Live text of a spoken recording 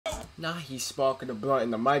Nah, he's sparking the blunt in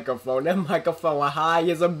the microphone. That microphone high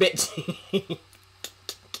as a bitch.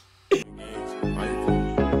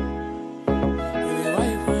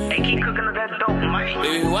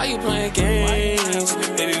 Baby, why you playing games?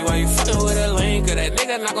 Baby, why you fucking with a lame? Cause that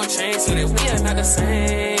nigga not gon' change, so that we are not the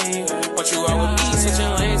same. But you are with me, switching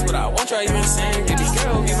lanes, but I won't try you insane. Baby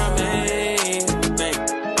girl, be my main thing.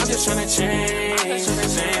 I'm just tryna change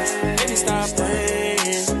things. Baby, stop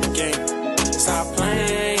playing games. Stop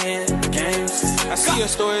playing games. I see your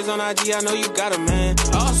stories on IG, I know you got a man.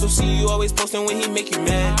 I also see you always posting when he make you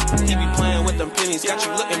mad. He be playing with them pennies, got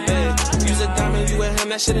you looking bad. Use a diamond, you and him,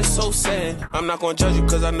 that shit is so sad. I'm not gonna judge you,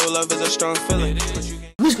 cause I know love is a strong feeling.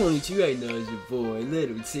 What's going on with you right now? Is your boy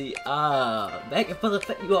Little T. Back in full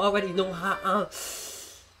effect, you already know how I'm.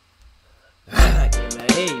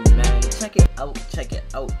 Hey man, check it out, check it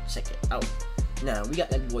out, check it out. Now we got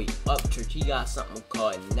that boy Upchurch. He got something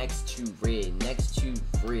called Next to Red. Next to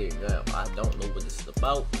Red. Now I don't know what this is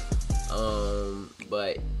about.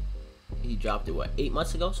 But he dropped it what 8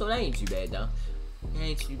 months ago, so that ain't too bad though. It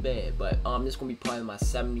ain't too bad. But this gonna be part of my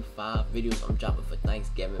 75 videos I'm dropping for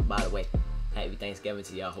Thanksgiving. By the way, happy Thanksgiving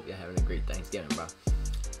to y'all. Hope y'all having a great Thanksgiving, bro.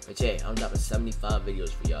 But yeah, I'm dropping 75 videos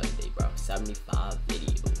for y'all today, bro. 75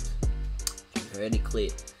 videos. You heard it clear.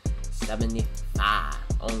 75.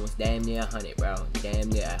 Almost damn near 100, bro. Damn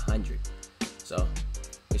near 100. So,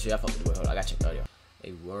 make sure y'all fuck with the word. Hold on, I gotta check the audio.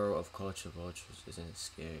 A world of culture vultures isn't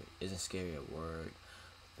scary a word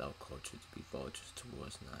without culture to be vultures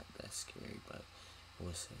towards not that scary, but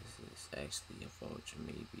what says it's actually a vulture,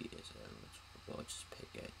 maybe it's a vultures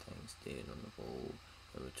pick at things dead on the road,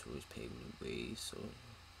 immatures pave new ways,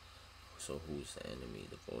 so who's the enemy,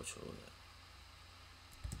 the vulture?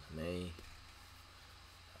 I mean,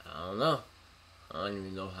 I don't know. I don't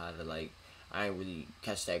even know how to, like, I ain't really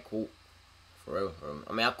catch that quote. For real, for real.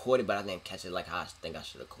 I mean, I caught it, but I didn't catch it like how I think I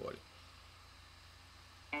should have caught it.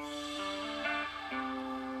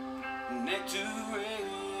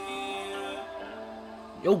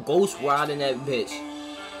 Yo, ghost riding that bitch.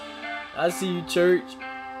 I see you, church.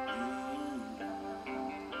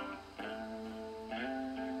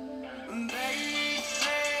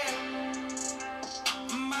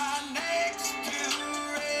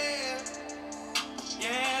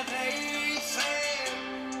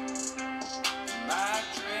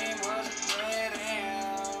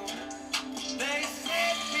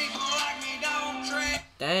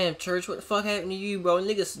 Damn, church, what the fuck happened to you, bro?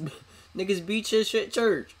 Niggas beat your shit,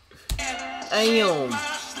 church. Damn.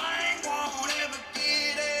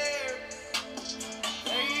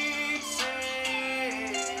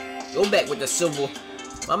 Go back with the Civil.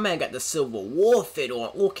 My man got the Civil War fit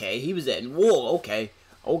on. Okay, he was at war. Okay,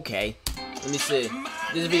 okay. Let me see.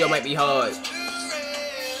 This video might be hard.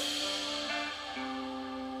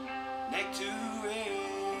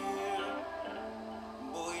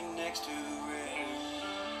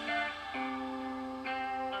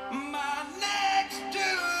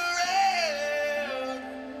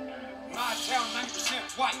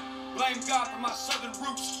 White, blame God for my southern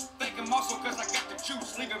roots. Thank him also cause I got the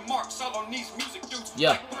juice. Leaving marks all on these music dudes. Yeah.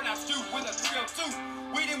 Like burnout stew with a 302.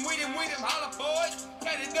 Weed him, holla boys.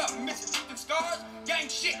 Tatted up, missing teeth and scars. Gang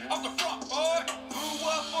shit off the front, boy. Grew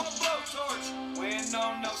up on a blowtorch. Went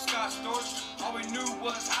on no Scotch torch. All we knew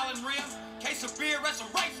was Highland Rim. Case of beer and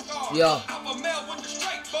some race scars. Yeah. Alpha male with the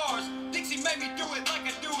straight bars. Dixie made me do it like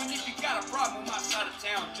I do. And if you got a problem with my side of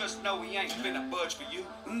town, just know he ain't been a budge for you.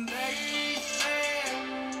 They said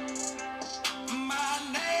my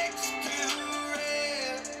next to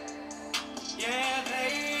red. Yeah,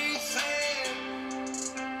 they said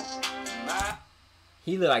my.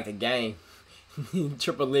 He look like the game.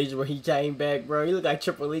 Triple H when he came back, bro. He look like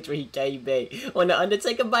Triple H when he came back on the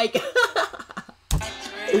Undertaker bike.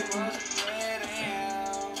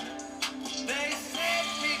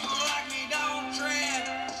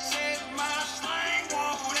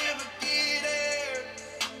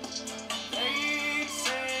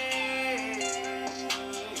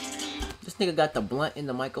 This nigga got the blunt in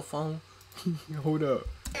the microphone. Hold up.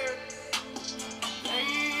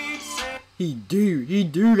 He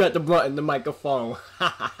do got the blunt in the microphone.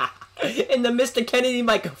 In the Mr. Kennedy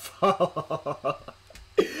microphone.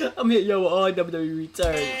 I'm hitting yo with all WWE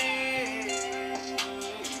returns.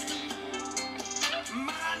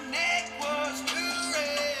 My neck was too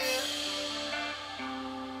red.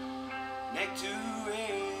 Neck too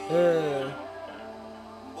red.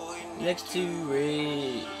 Boy, Next to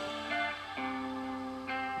red.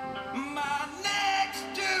 my neck's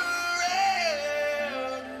too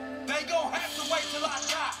red. They gon' have to wait till I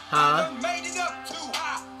die. Huh? I done made it up too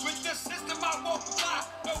high. With this system I won't fly.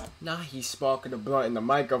 No. Nah, he's sparking the blunt in the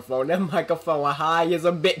microphone. That microphone high as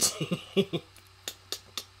a bitch.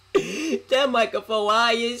 That microphone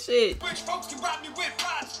high as shit. Rich folks can rob me with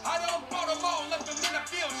rides. I don't bought them all, left them in the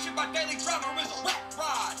field. Shit, my daily driver is a rap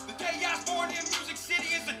ride. The day I was born in Music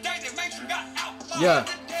City is the day that mainstream got outlawed. Yeah.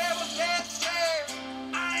 The devil dead scared.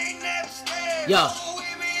 I ain't never scared. Yeah. Oh,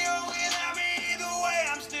 with me or without me, either way,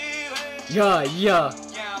 I'm still here. Yeah, yeah.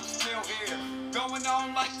 Yeah, I'm still here. Going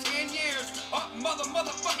on like 10 years. Up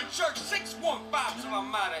motherfucking church 615, so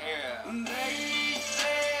I'm out of here. They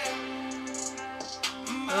said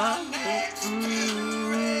my next to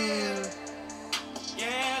red.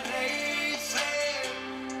 Yeah, they said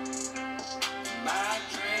my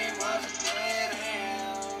dream was a dead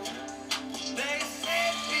end. They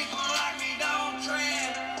said people like me don't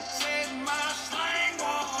trend. Said my slang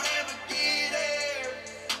won't ever get there.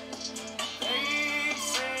 They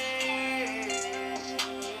said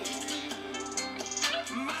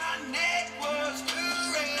my neck was too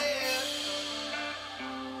red.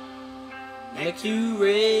 Next to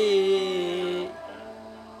red.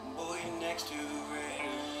 Boy, next to red.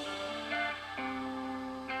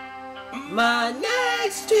 My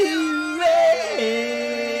next to red.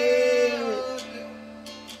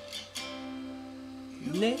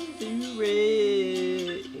 Next to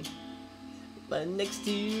red. My next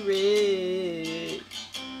to red.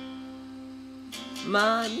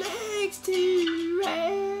 My next to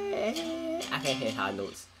red. I can't hit high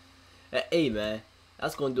notes. Hey man,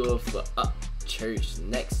 that's gonna do it for Upchurch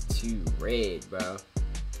Next to Red, bro.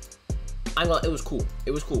 It was cool.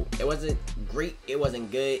 It was cool. It wasn't great. It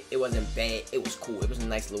wasn't good. It wasn't bad. It was cool. It was a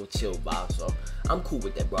nice little chill vibe. So I'm cool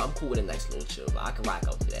with that, bro. I'm cool with a nice little chill vibe. I can rock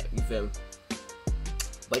out to that. You feel me?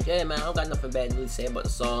 But yeah, man, I don't got nothing bad to really say about the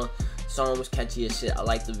song. The song was catchy as shit. I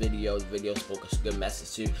like the video. The video spoke a good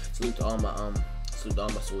message too. Salute to all my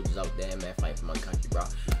soldiers out there, man, fighting for my country, bro.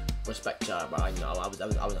 Respect y'all, bro. You know, I was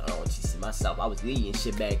on ROTC myself. I was leading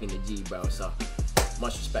shit back in the G, bro. So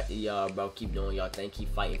much respect to y'all, bro. Keep doing y'all thing.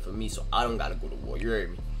 Keep fighting for me, so I don't gotta go to war. You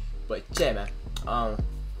heard me? But yeah, man.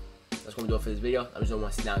 That's gonna do it for this video. Let me know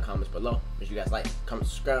what you down in the comments below. Make sure you guys like, comment,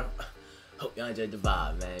 subscribe. Hope y'all enjoyed the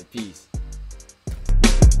vibe, man. Peace.